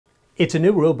It's a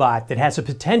new robot that has the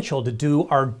potential to do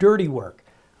our dirty work.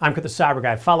 I'm the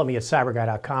CyberGuy. Follow me at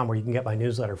cyberguy.com where you can get my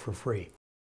newsletter for free.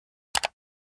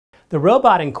 The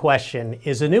robot in question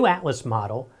is a new Atlas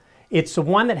model. It's the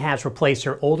one that has replaced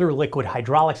their older liquid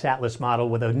hydraulics Atlas model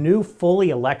with a new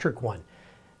fully electric one.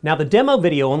 Now, the demo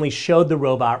video only showed the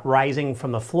robot rising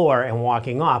from the floor and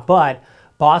walking off, but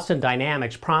Boston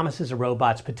Dynamics promises the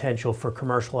robot's potential for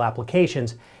commercial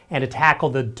applications and to tackle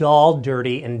the dull,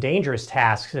 dirty, and dangerous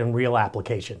tasks in real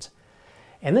applications.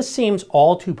 And this seems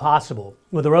all too possible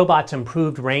with the robot's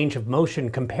improved range of motion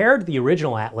compared to the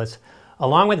original Atlas,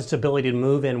 along with its ability to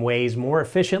move in ways more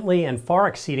efficiently and far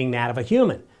exceeding that of a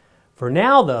human. For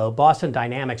now, though, Boston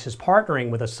Dynamics is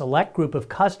partnering with a select group of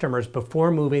customers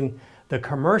before moving the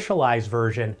commercialized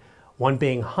version, one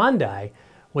being Hyundai,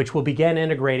 which will begin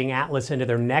integrating Atlas into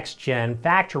their next-gen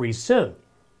factories soon.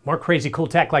 More crazy cool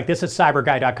tech like this at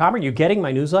cyberguy.com. Are you getting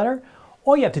my newsletter?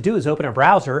 All you have to do is open a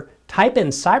browser, type in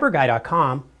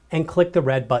cyberguy.com, and click the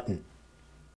red button.